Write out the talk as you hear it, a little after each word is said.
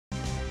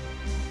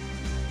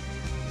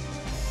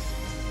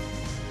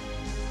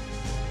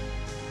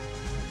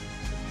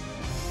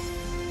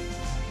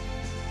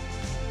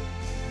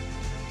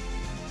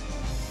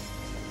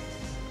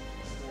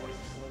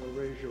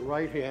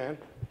right hand,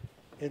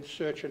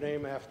 insert your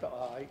name after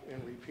I,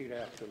 and repeat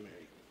after me.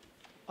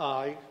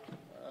 I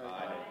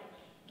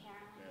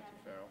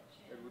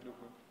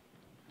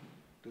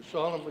do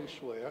solemnly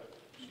swear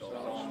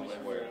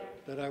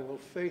that I will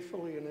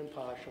faithfully and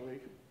impartially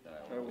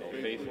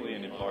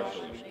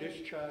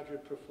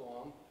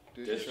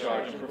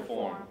discharge and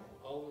perform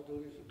all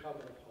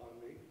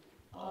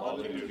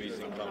the duties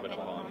incumbent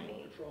upon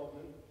me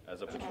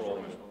as a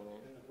patrolman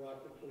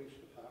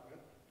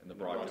in the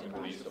Brockton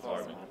Police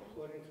Department,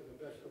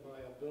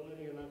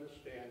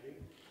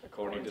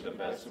 according to the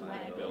best of my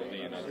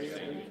ability and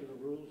understanding, to the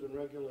rules and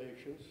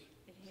regulations,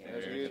 the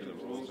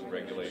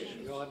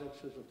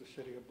ordinances of the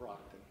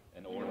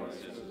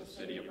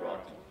city of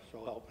Brockton.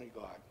 So help me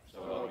God.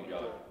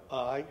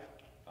 I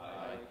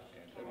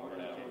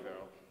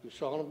do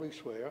solemnly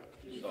swear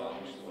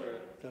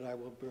that I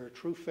will bear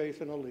true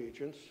faith and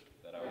allegiance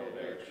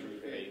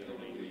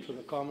to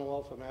the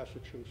Commonwealth of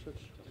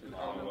Massachusetts, and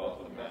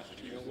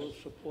will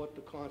support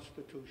the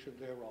Constitution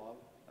thereof.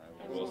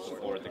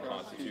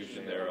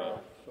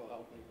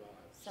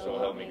 So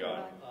help me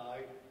God.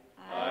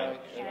 I,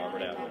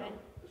 Robert Allen,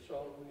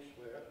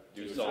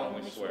 do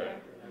solemnly swear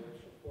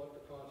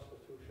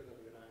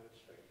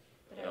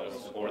that I will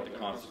support the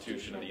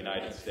Constitution of the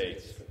United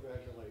States.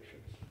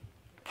 Congratulations.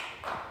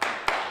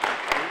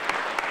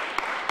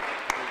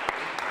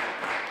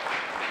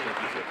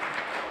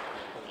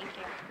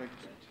 Thank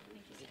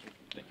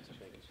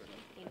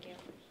you.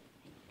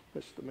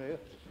 Mr. Mayor.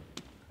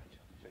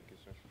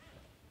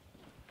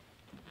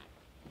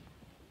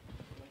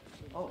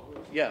 Oh,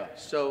 yeah.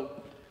 So,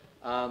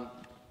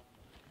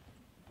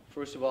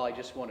 first of all, I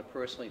just want to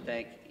personally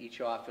thank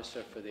each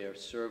officer for their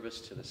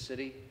service to the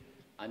city,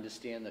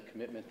 understand the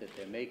commitment that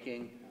they're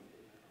making.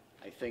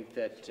 I think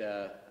that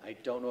I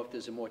don't know if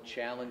there's a more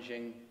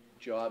challenging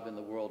job in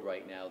the world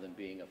right now than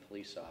being a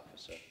police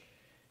officer.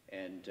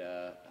 And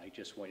I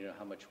just want you to know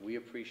how much we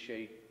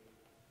appreciate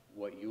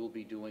what you'll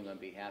be doing on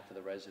behalf of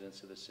the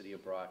residents of the city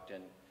of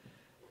Brockton.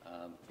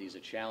 These are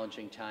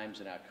challenging times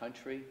in our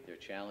country. They're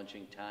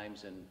challenging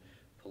times in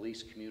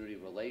police community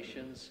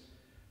relations.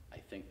 I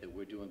think that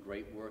we're doing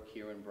great work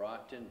here in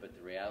Brockton, but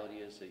the reality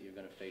is that you're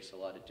going to face a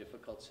lot of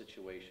difficult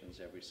situations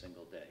every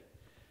single day.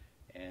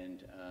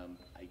 And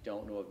I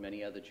don't know of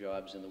many other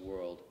jobs in the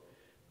world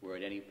where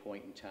at any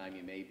point in time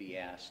you may be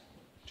asked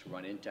to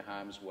run into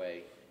harm's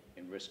way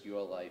and risk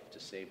your life to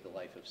save the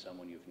life of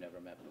someone you've never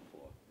met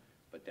before.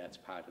 But that's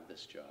part of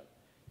this job.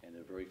 And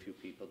there are very few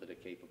people that are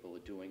capable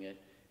of doing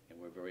it, and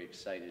we're very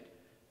excited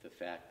the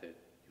fact that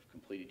you've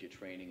completed your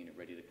training and you're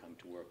ready to come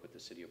to work with the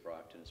city of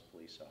Brockton as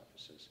police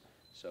officers.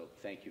 So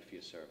thank you for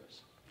your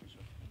service. Now,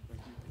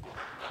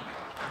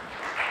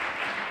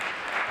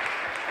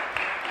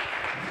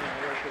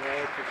 I'd like you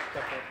all to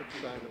step up and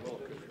sign the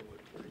book, if you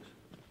would, please.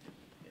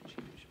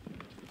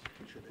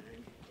 What's your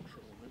name?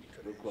 Patrolman.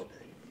 Today's name.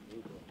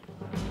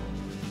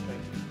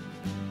 Thank you.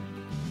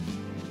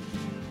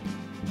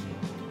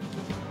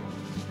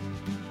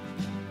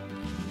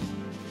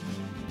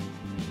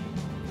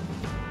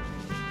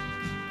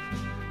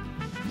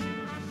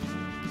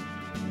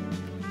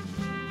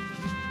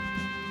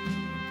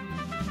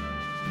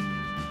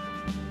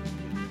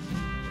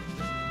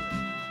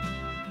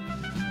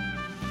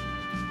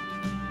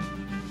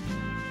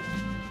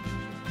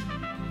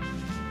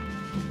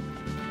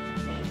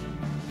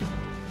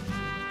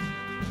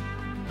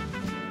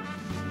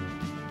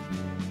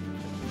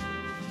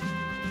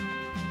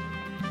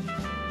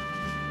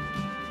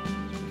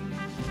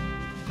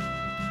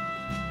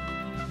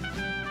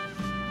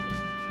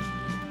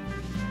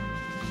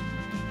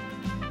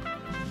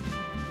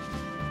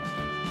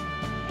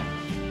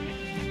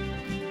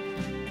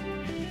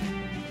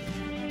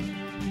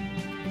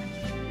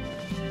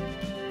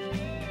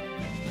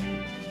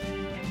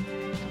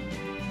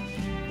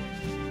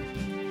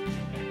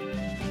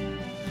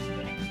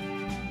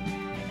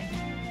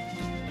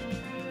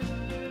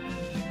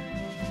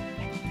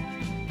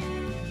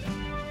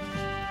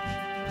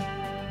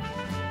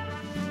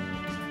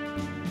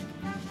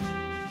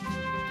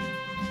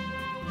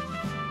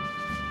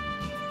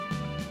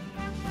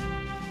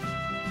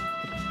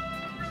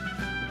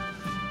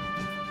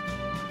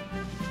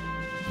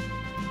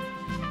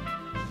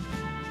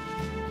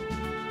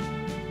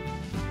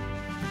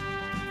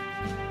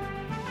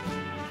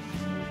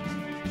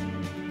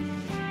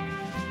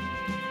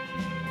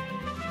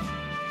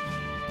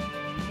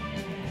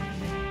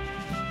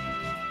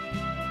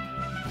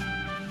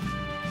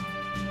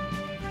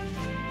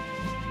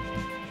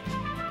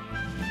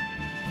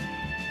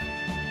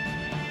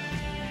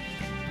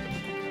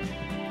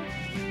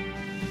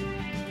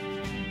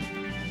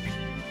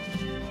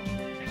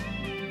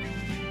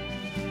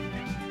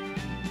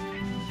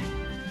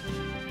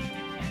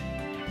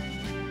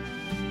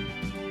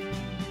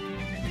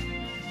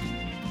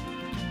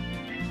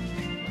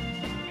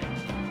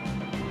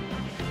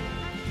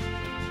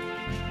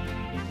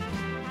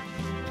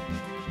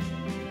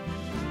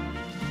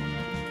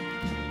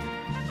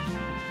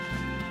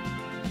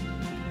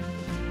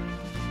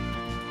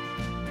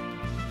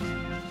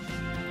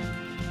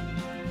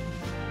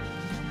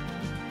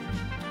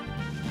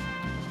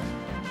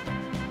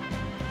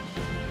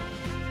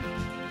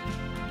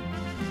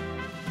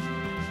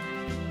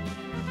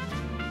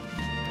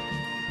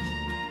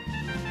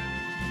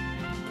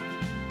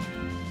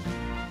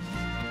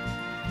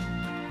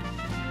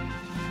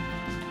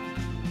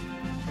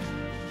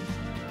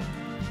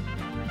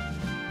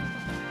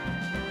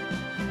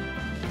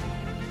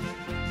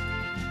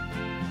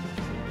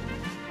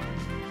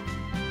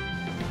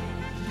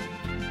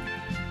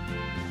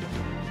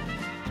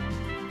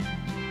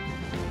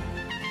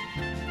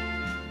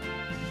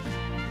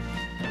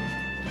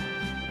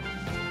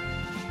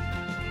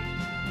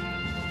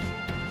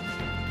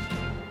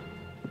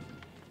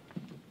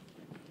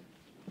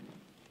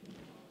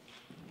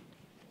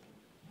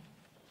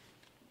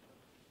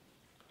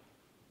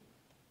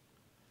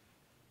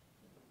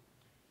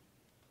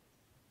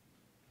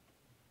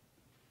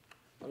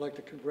 I'd like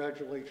to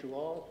congratulate you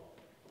all,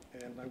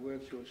 and my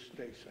words to you is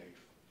stay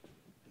safe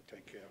and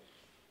take care.